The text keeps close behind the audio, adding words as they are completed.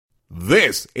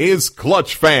This is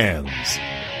Clutch Fans. From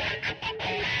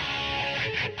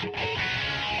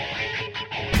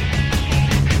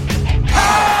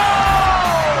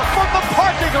the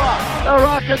parking lot. The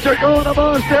Rockets are going to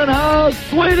Boston. How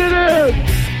sweet it is.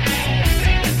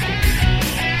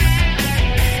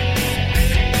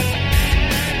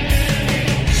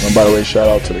 And by the way, shout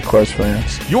out to the Clutch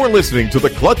Fans. You're listening to the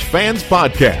Clutch Fans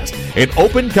Podcast, an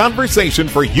open conversation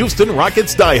for Houston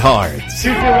Rockets diehards.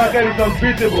 Houston Rockets is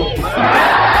unbeatable.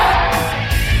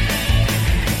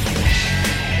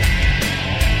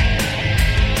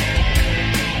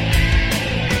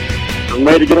 I'm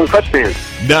ready to get on Clutch Fans.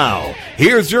 Now,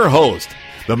 here's your host,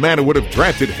 the man who would have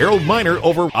drafted Harold Miner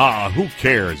over, who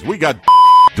cares? We got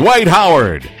Dwight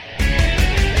Howard.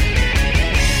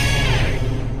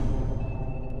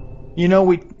 You know,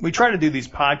 we try to do these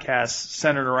podcasts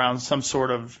centered around some sort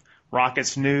of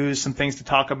Rockets news, some things to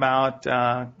talk about.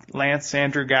 Lance,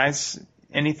 Andrew, guys,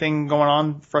 anything going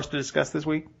on for us to discuss this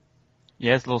week?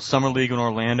 Yeah, it's a little Summer League in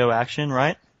Orlando action,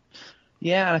 right?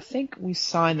 Yeah, I think we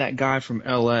signed that guy from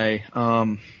L.A.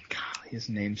 God, his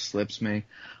name slips me.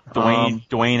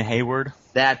 Dwayne Hayward.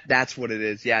 That's what it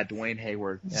is. Yeah, Dwayne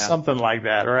Hayward. Yeah. Something like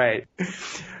that, right?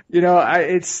 You know,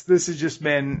 this has just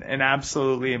been an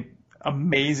absolutely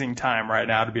amazing time right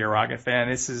now to be a Rocket fan.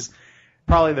 This is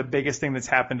probably the biggest thing that's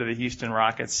happened to the Houston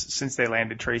Rockets since they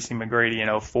landed Tracy McGrady in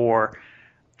 2004.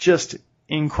 Just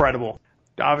incredible.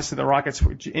 Obviously, the Rockets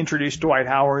introduced Dwight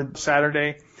Howard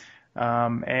Saturday,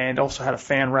 and also had a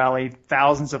fan rally.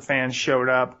 Thousands of fans showed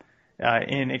up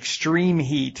in extreme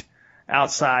heat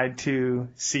outside to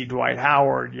see Dwight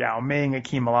Howard, Yao Ming,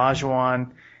 Akeem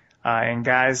Olajuwon, and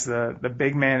guys, the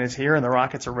big man is here, and the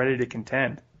Rockets are ready to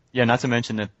contend. Yeah, not to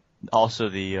mention that also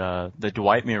the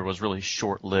Dwight mirror was really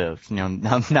short-lived. You know,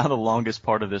 now the longest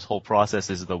part of this whole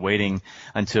process is the waiting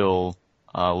until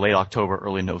late October,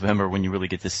 early November, when you really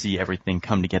get to see everything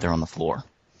come together on the floor.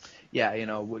 Yeah, you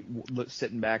know,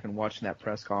 sitting back and watching that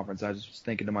press conference, I was just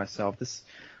thinking to myself,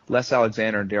 Les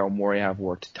Alexander and Daryl Morey have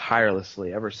worked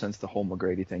tirelessly ever since the whole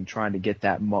McGrady thing, trying to get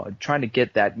that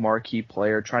marquee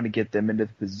player, trying to get them into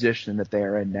the position that they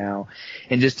are in now,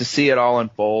 and just to see it all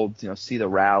unfold, you know, see the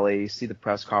rally, see the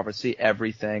press conference, see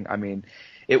everything. I mean,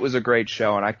 it was a great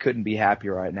show, and I couldn't be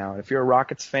happier right now. And if you're a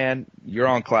Rockets fan, you're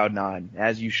on cloud nine,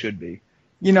 as you should be.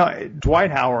 You know,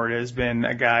 Dwight Howard has been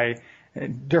a guy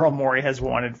Daryl Morey has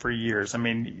wanted for years. I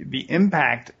mean, the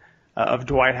impact of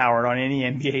Dwight Howard on any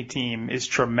NBA team is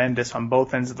tremendous on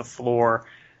both ends of the floor,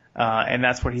 and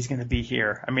that's what he's going to be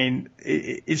here. I mean,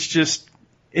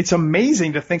 it's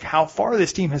amazing to think how far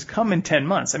this team has come in 10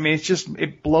 months. I mean,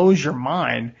 it blows your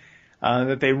mind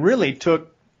that they really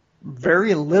took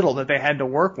very little that they had to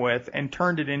work with and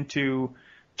turned it into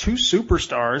two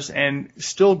superstars and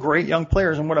still great young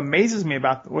players. And what amazes me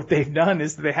about what they've done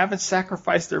is that they haven't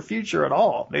sacrificed their future at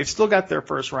all. They've still got their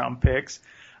first-round picks.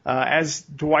 As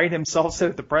Dwight himself said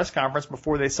at the press conference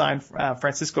before they signed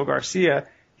Francisco Garcia,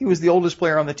 he was the oldest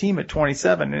player on the team at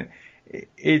 27. And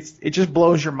it just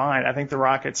blows your mind. I think the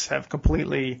Rockets have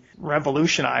completely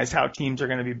revolutionized how teams are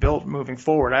going to be built moving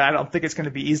forward. I don't think it's going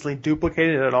to be easily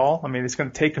duplicated at all. I mean, it's going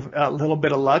to take a little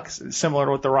bit of luck, similar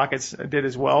to what the Rockets did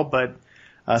as well, but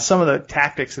some of the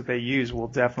tactics that they use will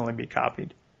definitely be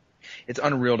copied. It's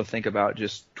unreal to think about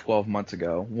just 12 months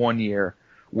ago, 1 year,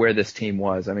 where this team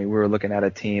was. I mean, we were looking at a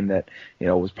team that, you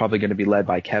know, was probably going to be led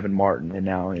by Kevin Martin, and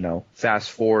now, you know, fast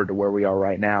forward to where we are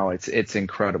right now, it's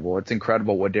incredible. It's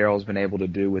incredible what Daryl's been able to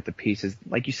do with the pieces.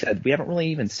 Like you said, we haven't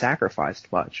really even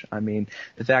sacrificed much. I mean,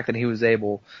 the fact that he was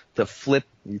able to flip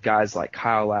these guys like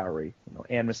Kyle Lowry, you know,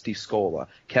 Amnesty Scola,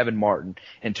 Kevin Martin,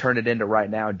 and turn it into right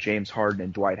now James Harden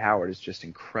and Dwight Howard is just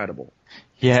incredible.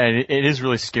 Yeah, it is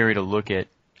really scary to look at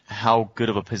how good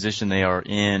of a position they are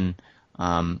in,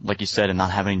 like you said, and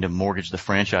not having to mortgage the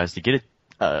franchise to get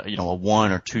a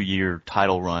 1 or 2 year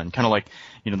title run. Kind of like,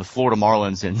 you know, the Florida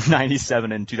Marlins in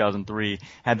 97 and 2003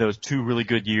 had those 2 really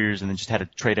good years and then just had to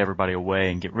trade everybody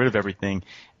away and get rid of everything.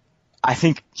 I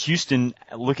think Houston,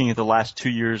 looking at the last 2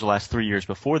 years, the last 3 years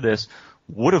before this,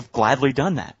 would have gladly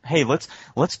done that. Hey, let's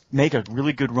make a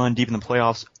really good run deep in the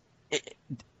playoffs.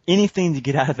 Anything to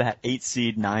get out of that 8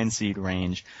 seed, 9 seed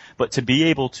range, but to be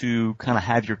able to kind of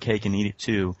have your cake and eat it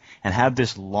too, and have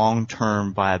this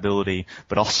long-term viability,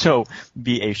 but also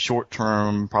be a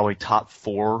short-term, probably top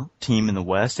 4 team in the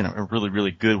West and a really, really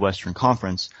good Western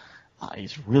Conference,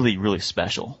 is really, really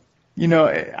special. You know,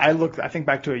 I think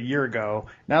back to a year ago.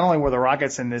 Not only were the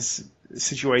Rockets in this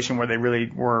situation where they really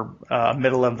were a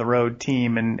middle-of-the-road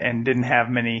team and didn't have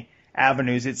many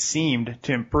avenues, it seemed,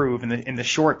 to improve in the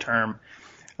short term.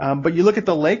 But you look at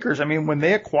the Lakers. I mean, when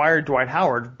they acquired Dwight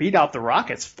Howard, beat out the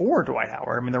Rockets for Dwight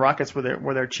Howard. I mean, the Rockets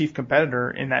were their chief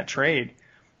competitor in that trade.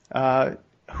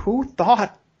 Who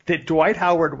thought that Dwight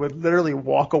Howard would literally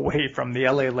walk away from the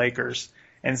LA Lakers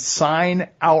and sign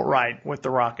outright with the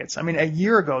Rockets? I mean, a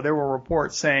year ago there were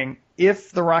reports saying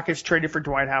if the Rockets traded for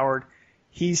Dwight Howard,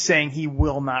 he's saying he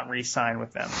will not re-sign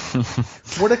with them.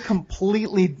 What a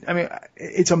completely, I mean,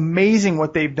 it's amazing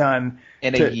what they've done.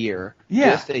 In a year.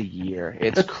 Yeah. Just a year.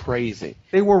 It's crazy.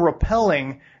 They were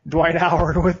repelling Dwight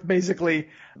Howard with basically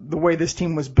the way this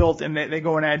team was built, and they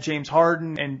go and add James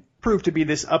Harden and prove to be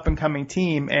this up-and-coming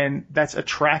team, and that's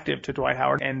attractive to Dwight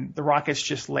Howard. And the Rockets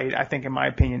just laid, I think, in my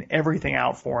opinion, everything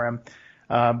out for him.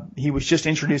 He was just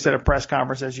introduced at a press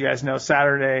conference, as you guys know,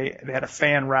 Saturday. They had a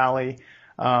fan rally.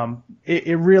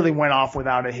 It really went off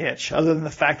without a hitch, other than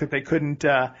the fact that they couldn't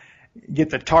get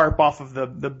the tarp off of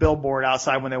the billboard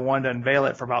outside when they wanted to unveil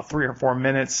it for about 3 or 4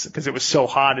 minutes because it was so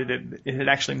hot it had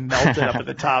actually melted up at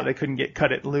the top. They couldn't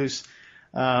cut it loose.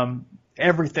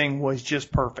 Everything was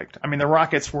just perfect. I mean, the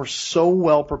Rockets were so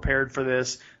well prepared for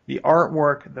this. The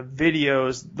artwork, the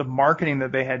videos, the marketing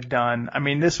that they had done. I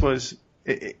mean, this was,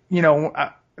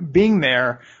 being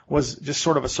there was just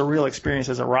sort of a surreal experience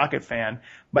as a Rocket fan.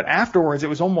 But afterwards, it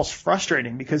was almost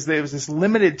frustrating because there was this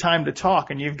limited time to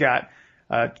talk, and you've got,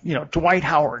 Dwight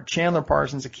Howard, Chandler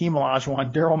Parsons, Akeem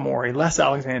Olajuwon, Daryl Morey, Les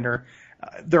Alexander.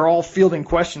 They're all fielding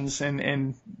questions,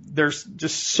 and there's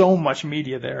just so much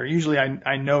media there. Usually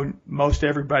I know most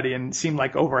everybody, and it seemed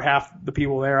like over half the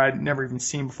people there I'd never even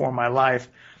seen before in my life.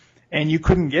 And you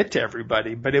couldn't get to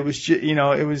everybody, but it was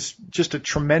just a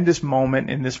tremendous moment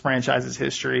in this franchise's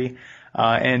history.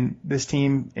 And this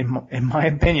team, in my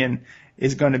opinion,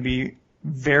 is going to be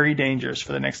very dangerous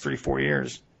for the next 3-4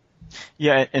 years.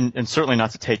 Yeah, and certainly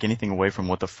not to take anything away from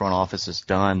what the front office has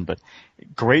done, but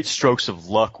great strokes of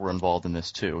luck were involved in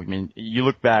this too. I mean, you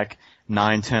look back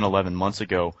 9, 10, 11 months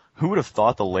ago, who would have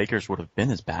thought the Lakers would have been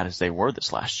as bad as they were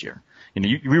this last year?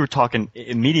 We were talking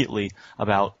immediately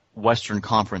about Western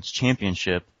Conference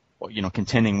Championship,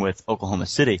 contending with Oklahoma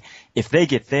City. If they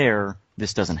get there,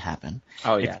 this doesn't happen.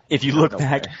 Oh yeah. If you look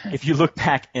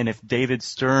back, and if David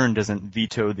Stern doesn't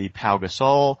veto the Pau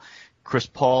Gasol, Chris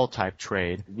Paul type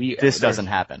trade, this doesn't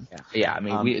happen. Yeah. I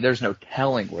mean, there's no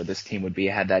telling where this team would be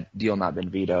had that deal not been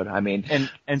vetoed. I mean,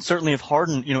 and certainly if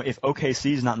Harden, if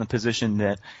OKC is not in the position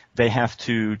that they have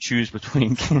to choose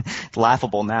between,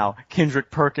 laughable now,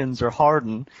 Kendrick Perkins or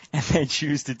Harden, and they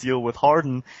choose to deal with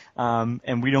Harden,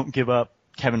 and we don't give up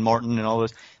Kevin Martin and all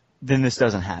this, then this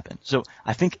doesn't happen. So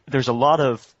I think there's a lot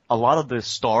of the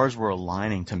stars were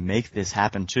aligning to make this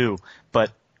happen too.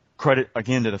 But credit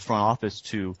again to the front office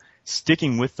to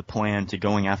sticking with the plan, to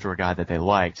going after a guy that they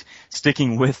liked,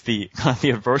 sticking with the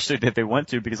adversity that they went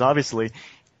to, because obviously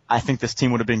I think this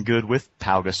team would have been good with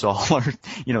Pau Gasol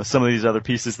or, some of these other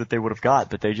pieces that they would have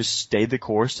got, but they just stayed the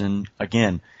course. And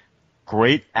again,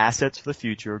 great assets for the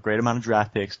future, great amount of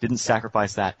draft picks, didn't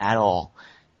sacrifice that at all.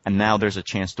 And now there's a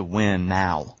chance to win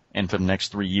now and for the next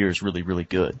 3 years, really, really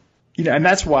good. And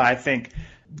that's why I think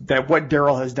that what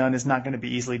Daryl has done is not going to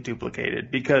be easily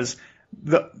duplicated, because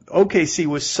the OKC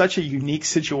was such a unique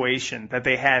situation that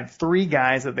they had 3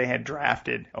 guys that they had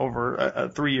drafted over a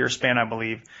 3-year span, I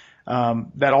believe,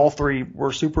 that all 3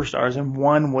 were superstars, and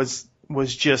one was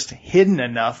just hidden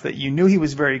enough that you knew he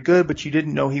was very good, but you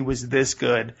didn't know he was this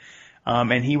good.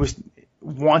 And he was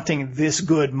wanting this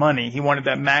good money. He wanted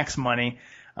that max money.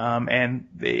 And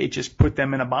it just put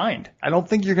them in a bind. I don't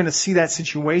think you're going to see that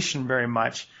situation very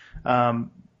much. And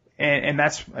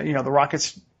that's, the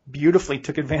Rockets beautifully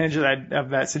took advantage of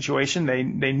that situation.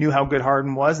 They knew how good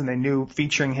Harden was, and they knew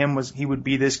featuring him he would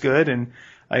be this good, and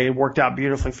it worked out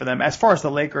beautifully for them. As far as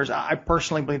the Lakers, I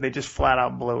personally believe they just flat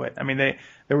out blew it. I mean, there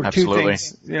were Absolutely. 2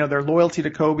 things, their loyalty to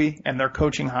Kobe and their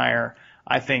coaching hire,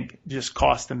 I think, just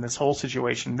cost them this whole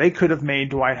situation. They could have made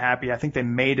Dwight happy. I think they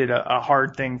made it a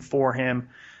hard thing for him,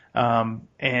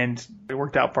 and it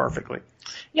worked out perfectly.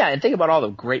 Yeah, and think about all the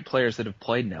great players that have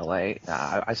played in L.A.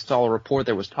 I saw a report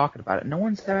that was talking about it. No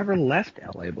one's ever left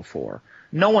L.A. before.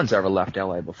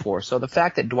 So the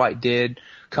fact that Dwight did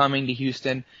coming to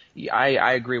Houston,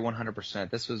 I agree 100%.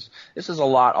 This is a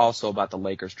lot also about the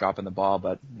Lakers dropping the ball,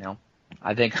 but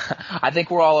I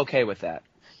think we're all okay with that.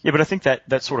 Yeah, but I think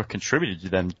that sort of contributed to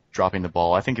them dropping the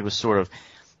ball. I think it was sort of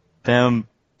them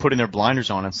putting their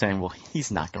blinders on and saying, well,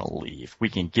 he's not going to leave. We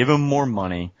can give him more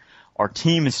money. Our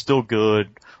team is still good.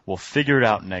 We'll figure it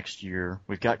out next year.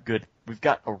 We've got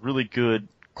a really good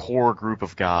core group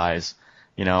of guys.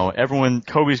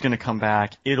 Kobe's going to come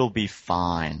back. It'll be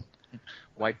fine.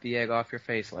 Wipe the egg off your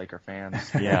face, Laker fans.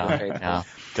 Yeah.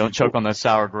 Don't choke on those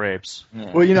sour grapes.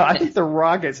 Yeah. Well, I think the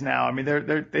Rockets now, I mean,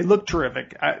 they look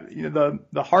terrific.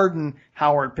 The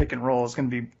Harden-Howard pick and roll is going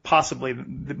to be possibly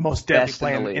the most deadly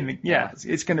play in the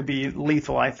it's going to be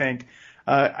lethal, I think.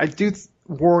 I do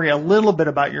worry a little bit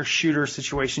about your shooter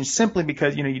situation simply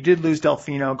because, you did lose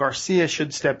Delfino. Garcia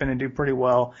should step in and do pretty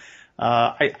well.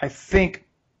 I think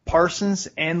Parsons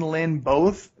and Lin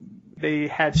both, they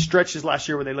had stretches last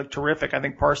year where they looked terrific. I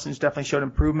think Parsons definitely showed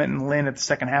improvement, and Lin at the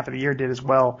second half of the year did as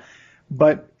well.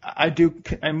 But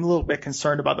I'm a little bit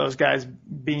concerned about those guys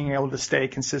being able to stay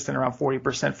consistent around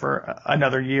 40% for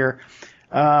another year.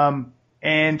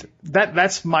 And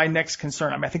that's my next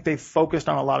concern. I mean, I think they've focused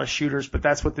on a lot of shooters, but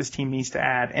that's what this team needs to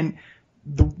add. And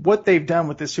what they've done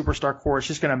with this superstar core is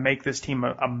just going to make this team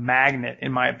a magnet,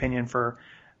 in my opinion, for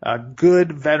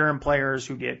good veteran players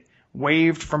who get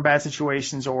waived from bad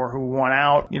situations or who want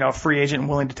out, a free agent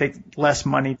willing to take less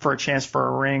money for a chance for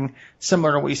a ring,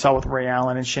 similar to what you saw with Ray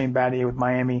Allen and Shane Battier with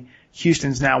Miami.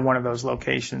 Houston's now one of those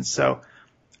locations. So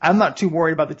I'm not too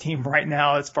worried about the team right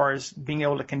now as far as being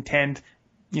able to contend,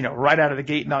 right out of the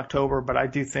gate in October, but I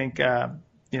do think,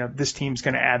 this team's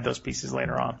going to add those pieces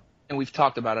later on. And we've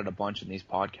talked about it a bunch in these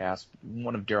podcasts.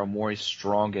 One of Daryl Morey's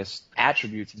strongest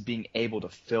attributes is being able to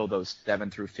fill those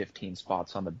 7 through 15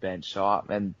 spots on the bench. So,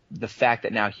 and the fact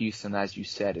that now Houston, as you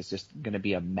said, is just going to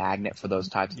be a magnet for those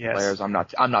types of players, I'm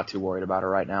not too worried about it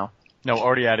right now. No,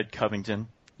 already added Covington,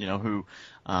 who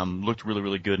looked really,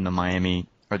 really good in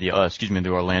the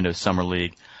Orlando Summer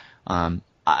League.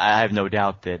 I have no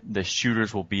doubt that the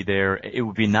shooters will be there. It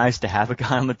would be nice to have a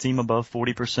guy on the team above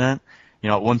 40%.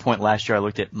 At one point last year, I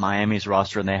looked at Miami's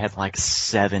roster and they had like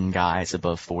 7 guys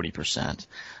above 40%.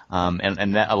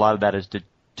 And that, a lot of that is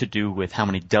to do with how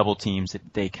many double teams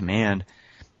that they command.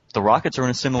 The Rockets are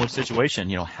in a similar situation.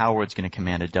 Howard's going to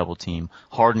command a double team.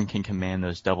 Harden can command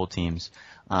those double teams.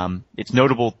 It's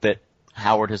notable that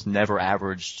Howard has never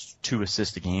averaged 2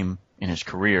 assists a game in his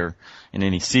career in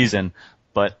any season.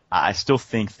 But I still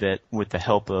think that with the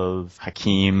help of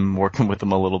Hakeem working with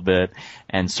him a little bit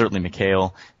and certainly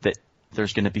Mikal, that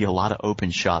there's going to be a lot of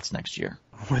open shots next year.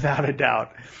 Without a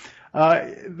doubt.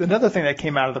 Another thing that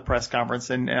came out of the press conference,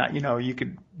 and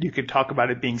you could talk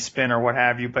about it being spin or what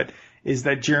have you, but is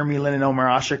that Jeremy Lin and Omer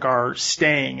Asik are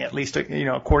staying, at least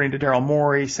according to Daryl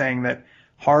Morey, saying that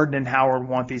Harden and Howard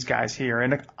want these guys here.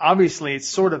 And obviously it's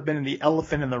sort of been the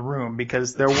elephant in the room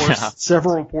because there were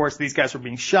several reports these guys were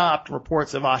being shopped,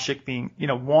 reports of Asik being,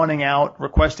 wanting out,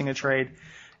 requesting a trade.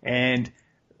 And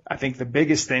I think the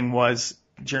biggest thing was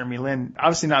Jeremy Lin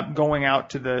obviously not going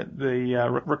out to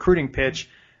the recruiting pitch,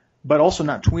 but also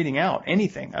not tweeting out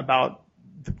anything about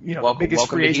the biggest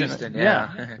free agent.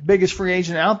 Houston, biggest free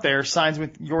agent out there signs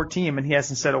with your team, and he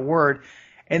hasn't said a word.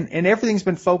 And everything's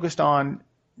been focused on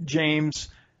James,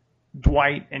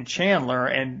 Dwight, and Chandler,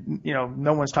 and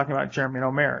no one's talking about Jeremy and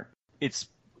Omer. It's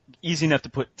easy enough to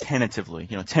put tentatively,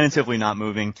 tentatively not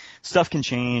moving. Stuff can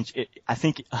change. I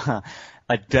think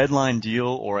a deadline deal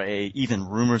or even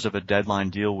rumors of a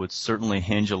deadline deal would certainly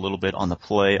hinge a little bit on the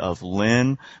play of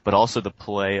Lin, but also the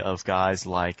play of guys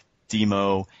like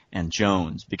Demo and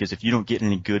Jones. Because if you don't get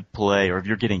any good play, or if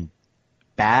you're getting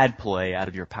bad play out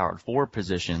of your power forward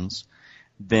positions,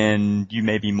 then you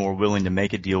may be more willing to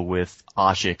make a deal with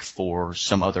Asik for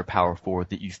some other power forward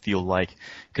that you feel like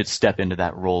could step into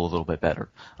that role a little bit better.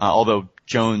 Although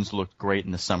Jones looked great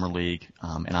in the summer league,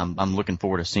 and I'm looking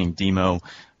forward to seeing Demo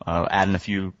adding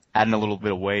a little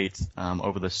bit of weight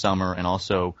over the summer, and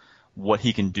also what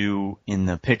he can do in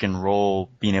the pick and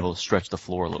roll, being able to stretch the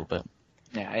floor a little bit.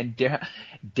 Yeah, and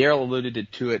Daryl alluded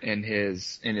to it in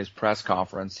his press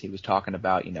conference. He was talking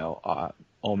about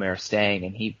Omer staying,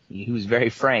 and he was very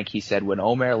frank. He said when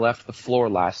Omer left the floor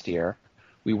last year,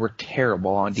 we were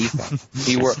terrible on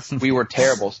defense. we were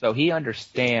terrible. So he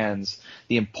understands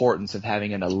the importance of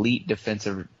having an elite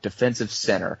defensive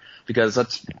center, because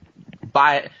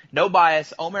no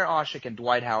bias, Omer Asik and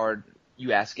Dwight Howard,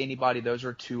 you ask anybody, those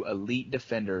are 2 elite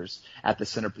defenders at the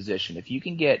center position. If you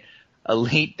can get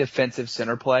elite defensive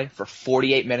center play for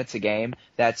 48 minutes a game,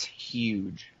 that's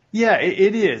huge. Yeah,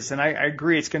 it is, and I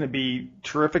agree. It's going to be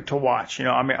terrific to watch.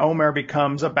 Omer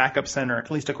becomes a backup center,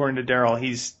 at least according to Daryl.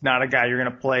 He's not a guy you're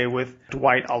going to play with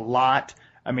Dwight a lot.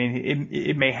 I mean,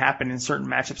 it may happen in certain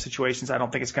matchup situations. I don't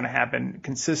think it's going to happen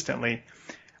consistently.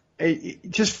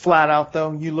 Just flat out,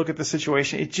 though, you look at the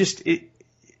situation.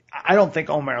 I don't think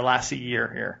Omer lasts a year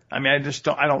here. I mean,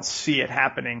 I don't see it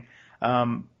happening.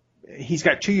 he's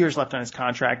got 2 years left on his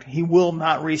contract. He will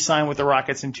not re-sign with the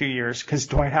Rockets in 2 years because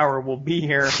Dwight Howard will be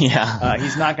here. Yeah.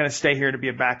 He's not going to stay here to be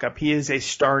a backup. He is a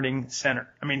starting center.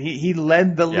 I mean, he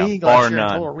led the league last year in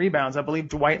total rebounds. I believe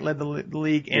Dwight led the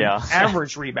league in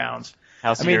average rebounds.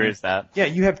 How scary is that? Yeah,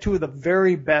 you have two of the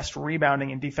very best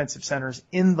rebounding and defensive centers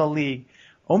in the league.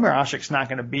 Omer Asik's not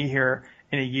going to be here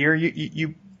in a year.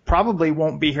 You probably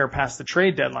won't be here past the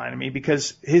trade deadline. I mean,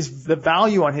 because the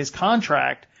value on his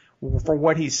contract for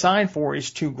what he's signed for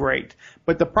is too great.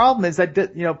 But the problem is that,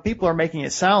 you know, people are making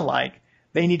it sound like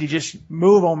they need to just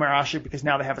move Omer Asik because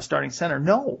now they have a starting center.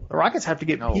 No, the Rockets have to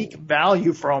get peak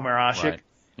value for Omer Asik. Right. Yep.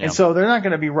 And so they're not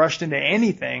going to be rushed into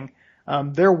anything.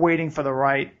 They're waiting for the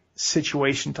right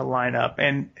situation to line up.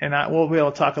 And we'll be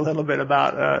able to talk a little bit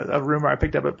about a rumor I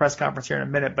picked up at a press conference here in a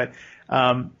minute. But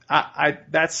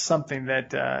that's something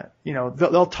that, you know,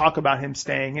 they'll talk about him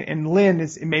staying. And Lynn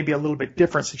it may be a little bit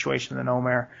different situation than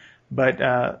Omer. But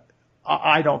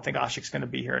I don't think Asik's going to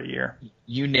be here a year.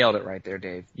 You nailed it right there,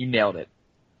 Dave. You nailed it.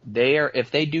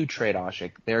 If they do trade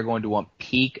Asik, they're going to want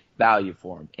peak value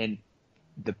for him. And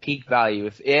the peak value,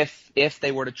 if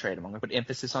they were to trade him, I'm going to put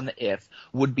emphasis on the if,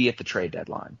 would be at the trade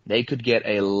deadline. They could get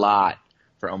a lot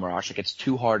for Omer Asik. It's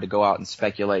too hard to go out and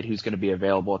speculate who's going to be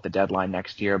available at the deadline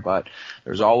next year, but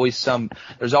there's always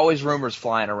rumors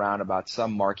flying around about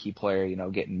some marquee player, you know,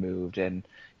 getting moved, and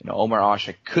you know, Omer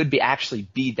Asik could actually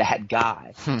be that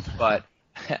guy, but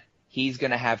he's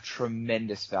going to have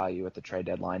tremendous value at the trade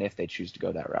deadline if they choose to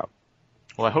go that route.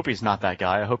 Well, I hope he's not that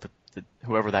guy. I hope that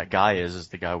whoever that guy is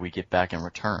the guy we get back in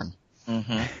return.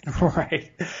 Mm-hmm.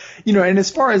 Right. You know, and as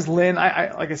far as Lynn,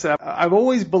 I like I said, I've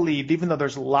always believed, even though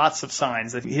there's lots of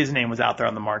signs that his name was out there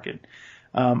on the market,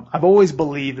 I've always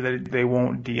believed that they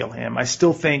won't deal him. I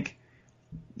still think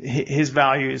his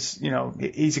value is, you know,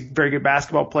 he's a very good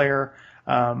basketball player.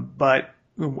 But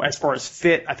as far as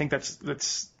fit, I think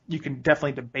that's you can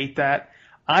definitely debate that.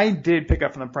 I did pick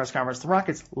up from the press conference, the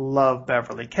Rockets love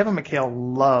Beverly. Kevin McHale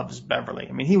loves Beverly.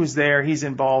 I mean, he was there. He's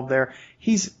involved there.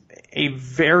 He's a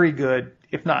very good,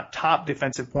 if not top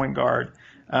defensive point guard.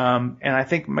 And I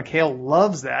think McHale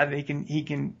loves that. He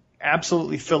can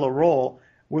absolutely fill a role.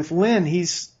 With Lynn,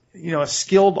 he's, you know, a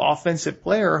skilled offensive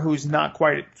player who's not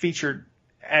quite featured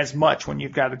as much when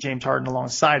you've got a James Harden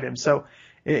alongside him. So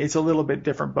it's a little bit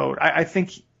different boat. I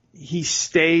think he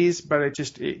stays, but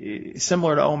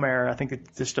similar to Omer, I think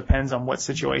it just depends on what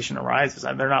situation arises.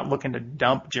 They're not looking to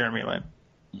dump Jeremy Lin.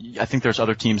 I think there's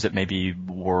other teams that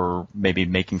were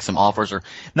making some offers, or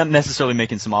not necessarily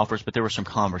making some offers, but there were some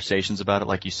conversations about it.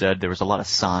 Like you said, there was a lot of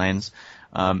signs.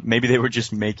 Maybe they were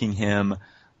just making him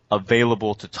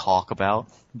available to talk about,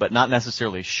 but not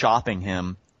necessarily shopping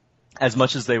him as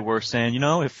much as they were saying, you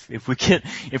know, if we get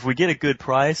a good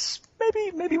price,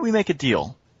 maybe we make a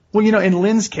deal. Well, you know, in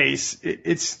Lynn's case,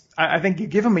 I think you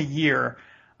give him a year,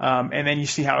 and then you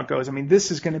see how it goes. I mean,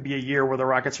 this is going to be a year where the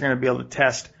Rockets are going to be able to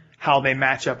test how they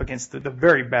match up against the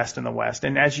very best in the West.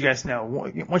 And as you guys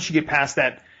know, once you get past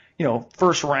that, you know,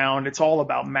 first round, it's all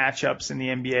about matchups in the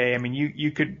NBA. I mean,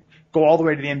 you could go all the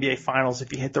way to the NBA Finals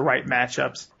if you hit the right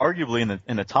matchups. Arguably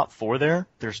in the top four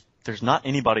there's not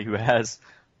anybody who has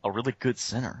a really good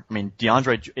center. I mean,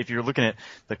 DeAndre, if you're looking at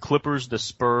the Clippers, the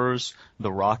Spurs,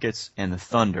 the Rockets, and the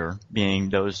Thunder being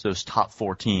those top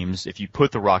four teams, if you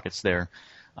put the Rockets there,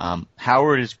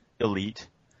 Howard is elite.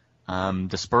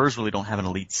 The Spurs really don't have an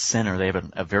elite center. They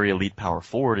have a very elite power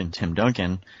forward in Tim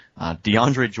Duncan.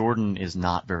 DeAndre Jordan is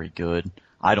not very good,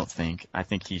 I don't think. I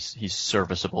think he's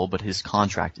serviceable, but his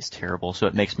contract is terrible, so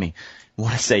it makes me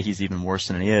want to say he's even worse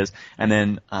than he is. And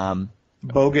then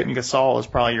Bogut and Gasol is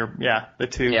probably the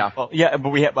two. Yeah. Well, yeah, but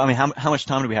we have, I mean, how much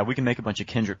time do we have? We can make a bunch of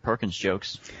Kendrick Perkins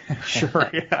jokes. Sure,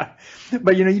 yeah.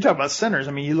 But, you know, you talk about centers.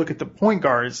 I mean, you look at the point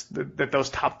guards that those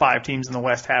top five teams in the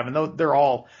West have, and they're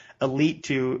all elite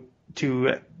to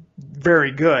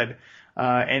very good.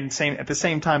 And at the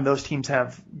same time, those teams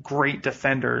have great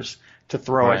defenders to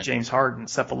throw at James Harden,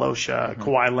 Cephalosha,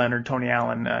 Kawhi Leonard, Tony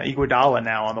Allen, Iguodala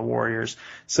now on the Warriors.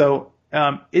 So,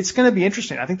 it's going to be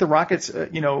interesting. I think the Rockets,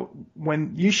 you know,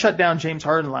 when you shut down James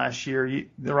Harden last year,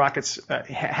 the Rockets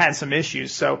had some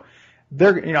issues. So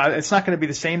it's not going to be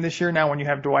the same this year now when you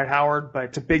have Dwight Howard, but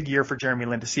it's a big year for Jeremy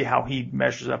Lin to see how he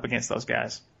measures up against those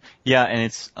guys. Yeah, and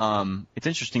it's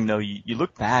interesting though. You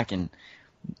look back and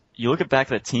you look at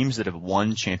the teams that have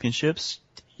won championships.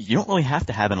 You don't really have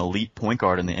to have an elite point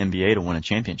guard in the NBA to win a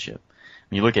championship. I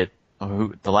mean, you look at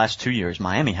the last 2 years,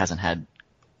 Miami hasn't had.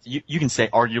 You can say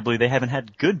arguably they haven't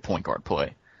had good point guard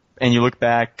play. And you look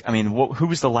back, I mean, who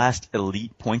was the last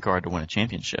elite point guard to win a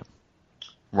championship?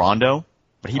 Rondo?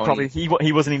 But he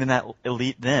wasn't even that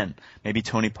elite then. Maybe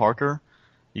Tony Parker.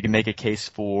 You can make a case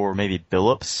for maybe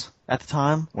Billups at the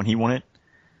time when he won it.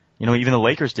 You know, even the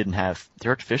Lakers didn't have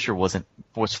Derek Fisher was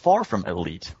far from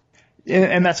elite.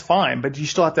 And that's fine, but you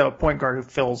still have to have a point guard who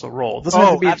fills a role. It doesn't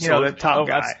have to be the top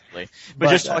guy. Absolutely. But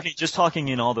just talking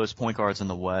in all those point guards in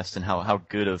the West and how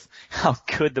good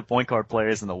the point guard player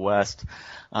is in the West.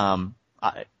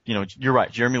 You're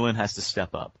right. Jeremy Lin has to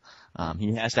step up.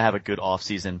 He has to have a good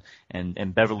offseason,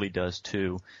 and Beverly does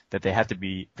too. That they have to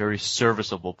be very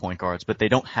serviceable point guards, but they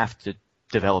don't have to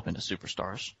develop into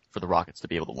superstars for the Rockets to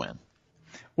be able to win.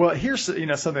 Well, here's something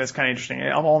that's kind of interesting.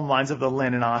 I'm along the lines of the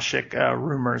Lin and Asik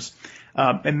rumors,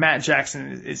 and Matt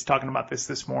Jackson is talking about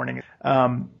this morning.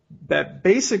 That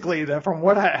basically, from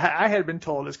what I had been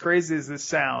told, as crazy as this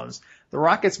sounds, the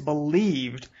Rockets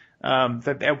believed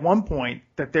that at one point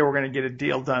that they were going to get a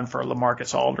deal done for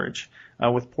LaMarcus Aldridge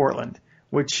with Portland,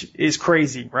 which is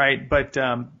crazy, right? But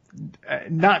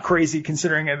not crazy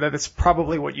considering that it's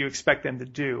probably what you expect them to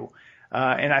do.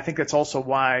 And I think that's also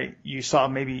why you saw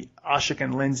maybe Asik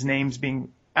and Lin's names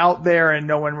being out there and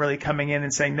no one really coming in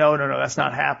and saying, no, that's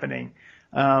not happening.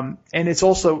 And it's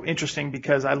also interesting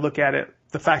because I look at it,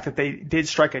 the fact that they did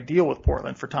strike a deal with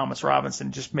Portland for Thomas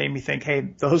Robinson just made me think, hey,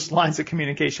 those lines of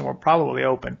communication were probably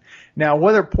open. Now,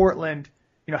 whether Portland,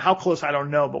 how close, I don't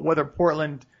know, but whether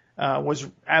Portland was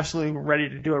absolutely ready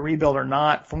to do a rebuild or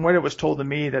not, from what it was told to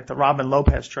me that the Robin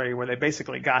Lopez trade, where they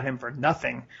basically got him for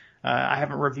nothing, I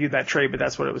haven't reviewed that trade, but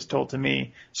that's what it was told to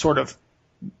me, sort of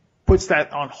puts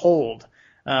that on hold.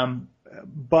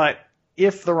 But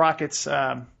if the Rockets,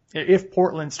 if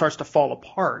Portland starts to fall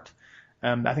apart,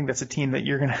 I think that's a team that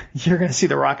you're gonna see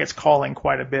the Rockets calling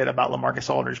quite a bit about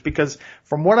LaMarcus Aldridge, because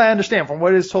from what I understand, from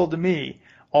what is told to me,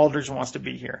 Aldridge wants to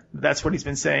be here. That's what he's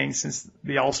been saying since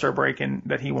the All-Star break, and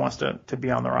that he wants to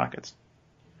be on the Rockets.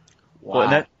 Wow.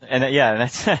 Well,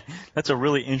 that's a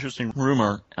really interesting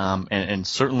rumor, and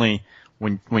certainly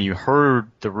when you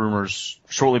heard the rumors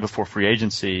shortly before free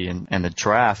agency and the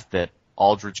draft that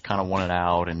Aldridge kind of wanted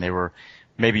out and they were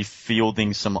maybe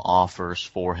fielding some offers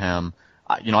for him,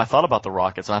 I thought about the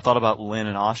Rockets and I thought about Lin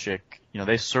and Asik.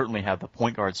 They certainly have the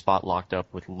point guard spot locked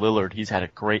up with Lillard. He's had a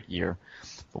great year.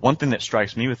 But one thing that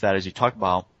strikes me with that is you talk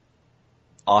about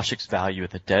Asik's value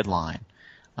at the deadline,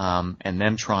 and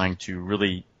them trying to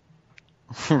really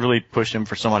push him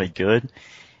for somebody good.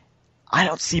 I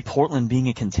don't see Portland being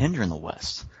a contender in the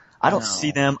West. I don't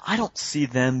see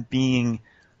them being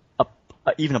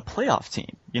even a playoff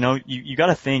team. You got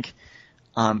to think,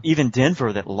 even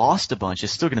Denver that lost a bunch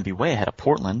is still going to be way ahead of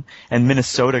Portland, and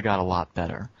Minnesota got a lot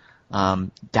better.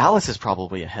 Dallas is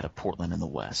probably ahead of Portland in the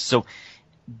West. So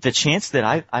the chance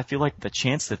that I feel like the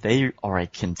chance that they are a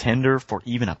contender for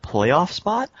even a playoff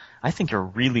spot, I think are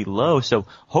really low. So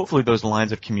hopefully those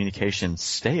lines of communication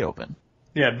stay open.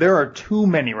 Yeah, there are too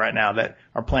many right now that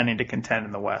are planning to contend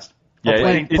in the West. Yeah,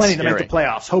 planning to make the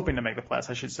playoffs, hoping to make the playoffs,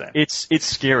 I should say. It's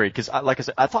scary because, like I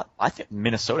said, I think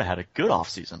Minnesota had a good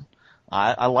offseason.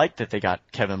 I like that they got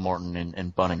Kevin Martin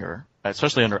and Bunninger,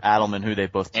 especially under Adelman, who they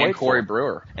both played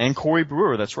for. And Corey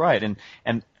Brewer, that's right.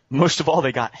 And most of all,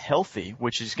 they got healthy,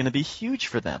 which is going to be huge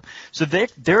for them. So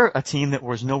they're a team that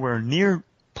was nowhere near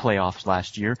playoffs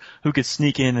last year, who could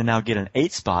sneak in and now get an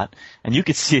 8 spot, and you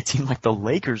could see a team like the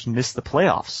Lakers miss the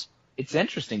playoffs. It's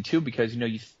interesting too because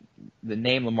the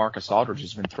name LaMarcus Aldridge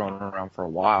has been thrown around for a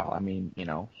while. I mean,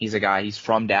 he's a guy. He's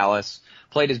from Dallas,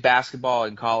 played his basketball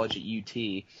in college at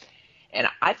UT. And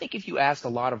I think if you asked a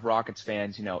lot of Rockets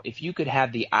fans, if you could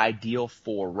have the ideal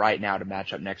 4 right now to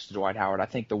match up next to Dwight Howard, I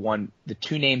think the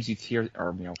 2 names you hear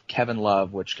are, Kevin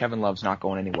Love, which Kevin Love's not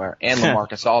going anywhere, and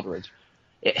LaMarcus Aldridge.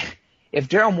 If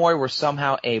Daryl Morey were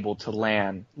somehow able to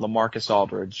land LaMarcus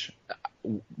Aldridge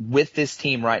with this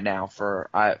team right now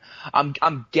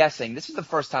I'm guessing, this is the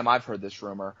first time I've heard this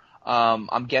rumor,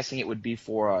 I'm guessing it would be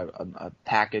for a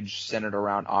package centered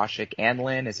around Asik and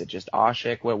Lin. Is it just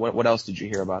Asik? What else did you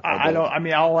hear about that?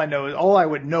 All I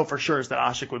would know for sure is that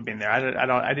Asik would be in there.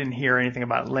 I didn't hear anything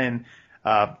about Lin,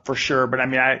 for sure. But I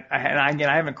mean,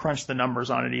 I haven't crunched the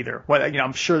numbers on it either.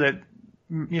 I'm sure that,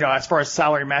 as far as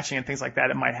salary matching and things like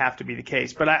that, it might have to be the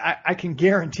case. But I can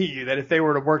guarantee you that if they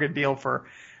were to work a deal for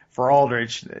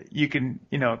Aldridge, you can,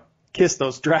 kiss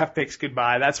those draft picks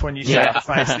goodbye. That's when you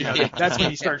sacrifice. That's when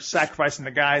you start sacrificing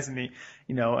the guys and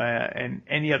and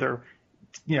any other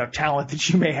talent that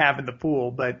you may have in the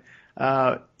pool. But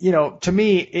to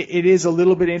me, it is a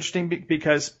little bit interesting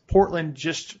because Portland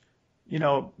just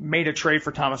made a trade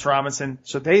for Thomas Robinson,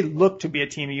 so they look to be a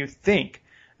team you think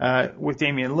with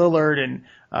Damian Lillard and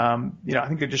I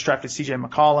think they just drafted C.J.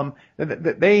 McCollum.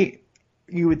 They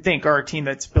you would think are a team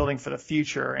that's building for the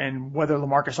future, and whether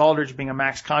LaMarcus Aldridge being a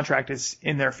max contract is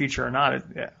in their future or not,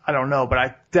 I don't know, but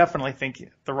I definitely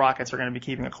think the Rockets are going to be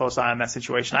keeping a close eye on that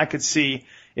situation. I could see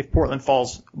if Portland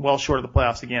falls well short of the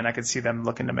playoffs again, I could see them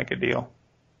looking to make a deal.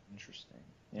 Interesting.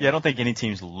 Yeah, I don't think any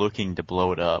team's looking to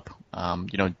blow it up.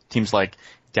 Teams like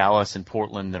Dallas and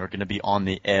Portland that are going to be on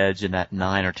the edge in that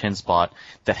 9 or 10 spot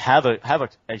that have a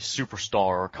superstar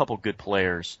or a couple good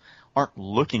players aren't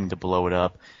looking to blow it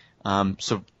up.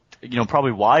 So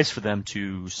probably wise for them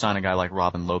to sign a guy like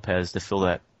Robin Lopez to fill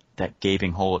that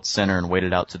gaping hole at center and wait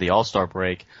it out to the All-Star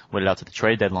break, wait it out to the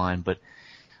trade deadline. But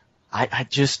I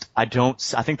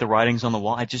think the writing's on the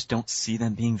wall. I just don't see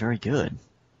them being very good.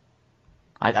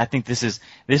 I think this is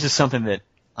something that,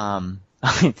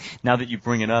 now that you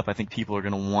bring it up, I think people are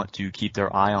going to want to keep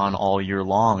their eye on all year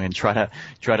long and try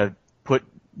to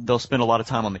they'll spend a lot of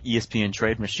time on the ESPN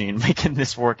trade machine making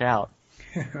this work out.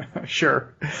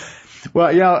 Sure. Well,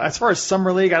 as far as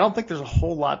Summer League, I don't think there's a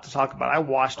whole lot to talk about. I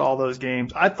watched all those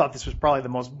games. I thought this was probably the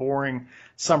most boring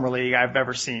Summer League I've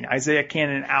ever seen. Isaiah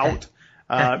Cannon out.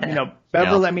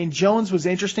 Beverly, I mean, Jones was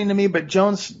interesting to me, but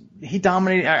Jones, he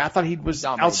dominated. I thought he was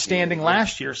outstanding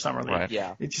last year's Summer League. Right.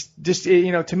 Yeah. It just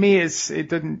to me, it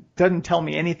doesn't tell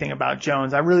me anything about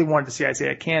Jones. I really wanted to see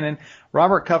Isaiah Cannon.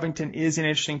 Robert Covington is an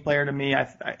interesting player to me.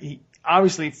 He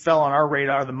obviously fell on our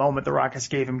radar the moment the Rockets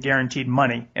gave him guaranteed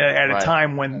money at a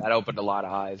time when that opened a lot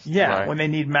of eyes. Yeah, right. when they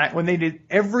needed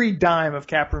every dime of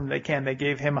cap room they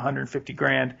gave him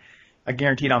 $150,000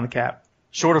 guaranteed on the cap.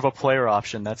 Short of a player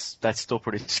option, that's still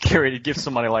pretty scary to give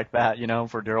somebody like that,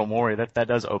 for Daryl Morey. That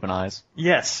does open eyes.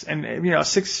 Yes, and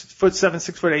 6'7",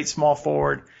 6'8" small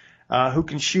forward, who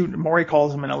can shoot. Morey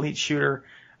calls him an elite shooter,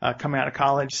 coming out of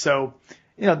college. So,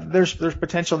 there's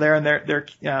potential there, and they're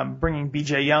bringing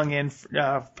B.J. Young in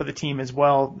for the team as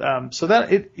well. So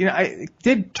that it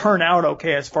did turn out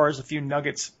okay as far as a few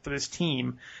nuggets for this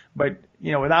team. But,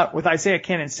 with Isaiah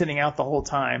Cannon sitting out the whole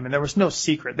time, and there was no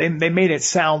secret. They made it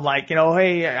sound like,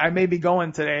 hey, I may be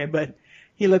going today, but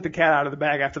he let the cat out of the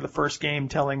bag after the first game,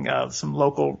 telling some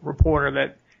local reporter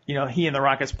that, he and the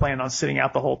Rockets planned on sitting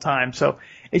out the whole time. So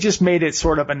it just made it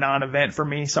sort of a non-event for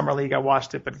me. Summer League, I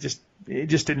watched it, but it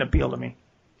just didn't appeal to me.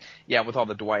 Yeah, with all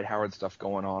the Dwight Howard stuff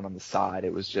going on the side,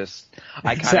 it was just,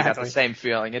 I kind of got the same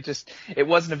feeling. It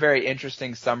wasn't a very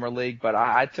interesting Summer League, but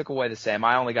I took away the same.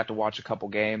 I only got to watch a couple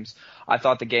games. I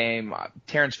thought the game,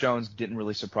 Terrence Jones didn't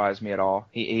really surprise me at all.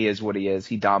 He is what he is.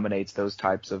 He dominates those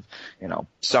types of,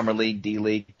 Summer League,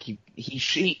 D-League.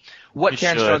 What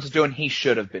Terrence Jones is doing, he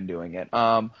should have been doing it.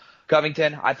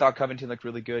 Covington, I thought Covington looked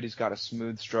really good. He's got a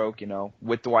smooth stroke,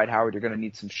 With Dwight Howard, you're going to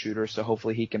need some shooters, so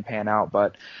hopefully he can pan out.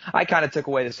 But I kind of took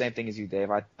away the same thing as you,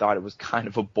 Dave. I thought it was kind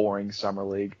of a boring Summer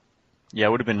League. Yeah,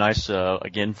 it would have been nice,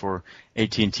 again, for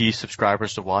AT&T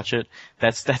subscribers to watch it.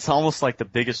 That's almost like the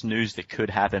biggest news that could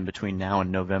happen between now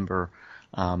and November,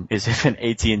 is if an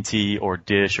AT&T or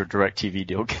Dish or DirecTV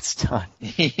deal gets done.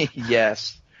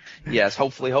 Yes,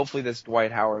 hopefully this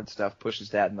Dwight Howard stuff pushes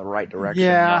that in the right direction,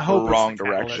 yeah, not I hope the wrong it's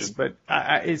direction. But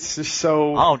it's just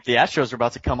so. Oh, the Astros are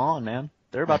about to come on, man.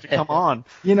 They're about to come on.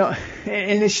 And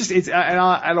it's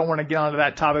I don't want to get onto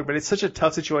that topic, but it's such a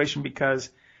tough situation because,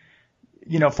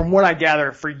 from what I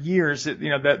gather, for years, that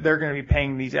they're going to be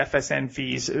paying these FSN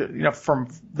fees.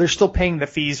 They're still paying the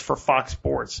fees for Fox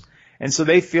Sports, and so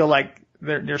they feel like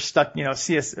they're stuck.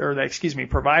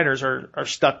 Providers are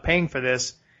stuck paying for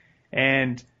this,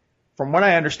 and from what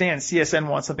I understand, CSN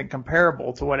wants something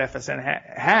comparable to what FSN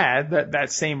had,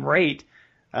 that same rate,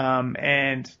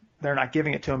 and they're not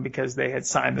giving it to them because they had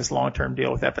signed this long-term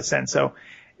deal with FSN. So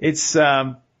it's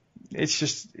not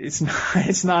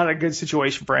a good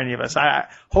situation for any of us.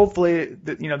 Hopefully,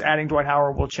 adding Dwight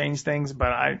Howard will change things,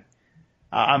 but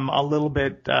I'm a little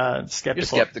bit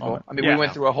skeptical. You're skeptical. I mean, we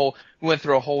went through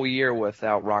a whole year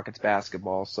without Rockets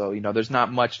basketball, so there's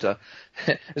not much to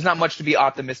be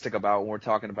optimistic about when we're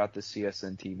talking about the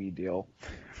CSN TV deal.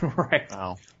 Right.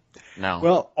 Oh. No.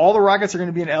 Well, all the Rockets are going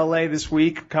to be in LA this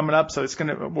week coming up, so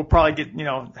we'll probably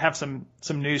get have some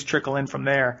news trickle in from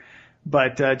there.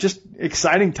 But just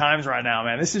exciting times right now,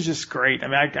 man. This is just great. I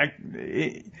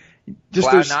mean,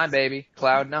 Cloud9, baby.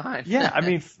 Cloud9. Yeah, I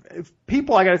mean,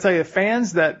 people, I got to tell you,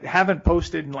 fans that haven't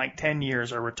posted in like 10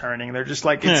 years are returning. They're just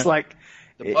like, it's like.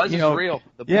 The buzz is real.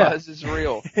 Buzz is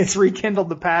real. It's rekindled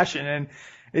the passion, and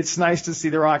it's nice to see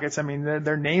the Rockets. I mean,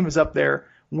 their name is up there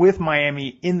with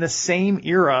Miami in the same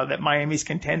era that Miami's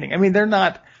contending. I mean, they're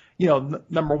not,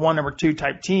 number one, number two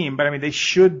type team, but I mean, they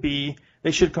should be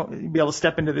able to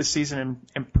step into this season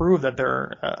and prove that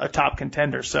they're a top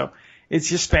contender. So it's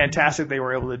just fantastic they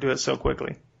were able to do it so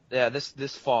quickly. Yeah,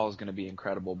 this fall is going to be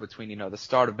incredible between, the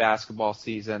start of basketball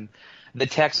season, the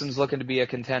Texans looking to be a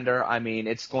contender. I mean,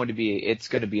 it's going to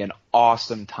be an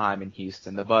awesome time in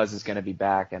Houston. The buzz is going to be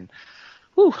back, and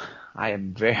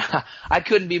I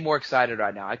couldn't be more excited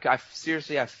right now. I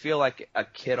seriously, I feel like a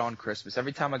kid on Christmas.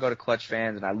 Every time I go to Clutch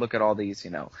Fans and I look at all these,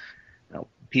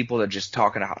 people that are just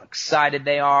talking about how excited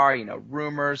they are,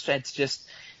 rumors. It's just,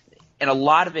 and a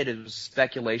lot of it is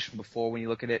speculation before when you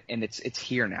look at it, and it's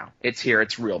here now. It's here.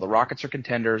 It's real. The Rockets are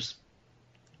contenders,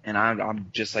 and I'm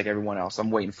just like everyone else.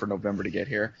 I'm waiting for November to get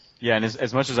here. Yeah, and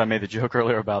as much as I made the joke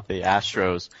earlier about the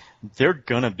Astros, they're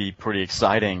going to be pretty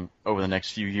exciting over the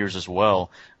next few years as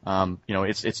well.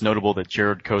 It's notable that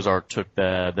Jared Kozar took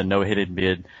the no-hitted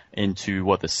bid into,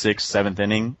 the 6th, 7th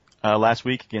inning last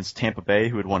week against Tampa Bay,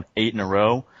 who had won 8 in a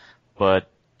row. But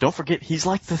don't forget, he's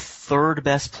like the 3rd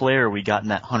best player we got in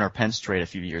that Hunter Pence trade a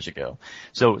few years ago.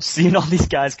 So seeing all these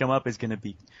guys come up is going to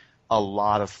be a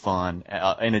lot of fun,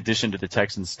 in addition to the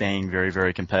Texans staying very,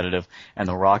 very competitive and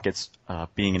the Rockets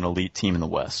being an elite team in the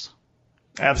West.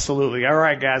 Absolutely. All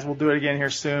right, guys, we'll do it again here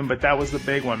soon, but that was the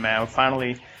big one, man. We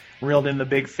finally reeled in the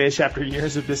big fish after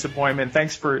years of disappointment.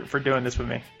 Thanks for doing this with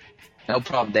me. No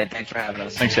problem, Dan. Thanks for having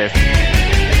us. Thanks, Dave.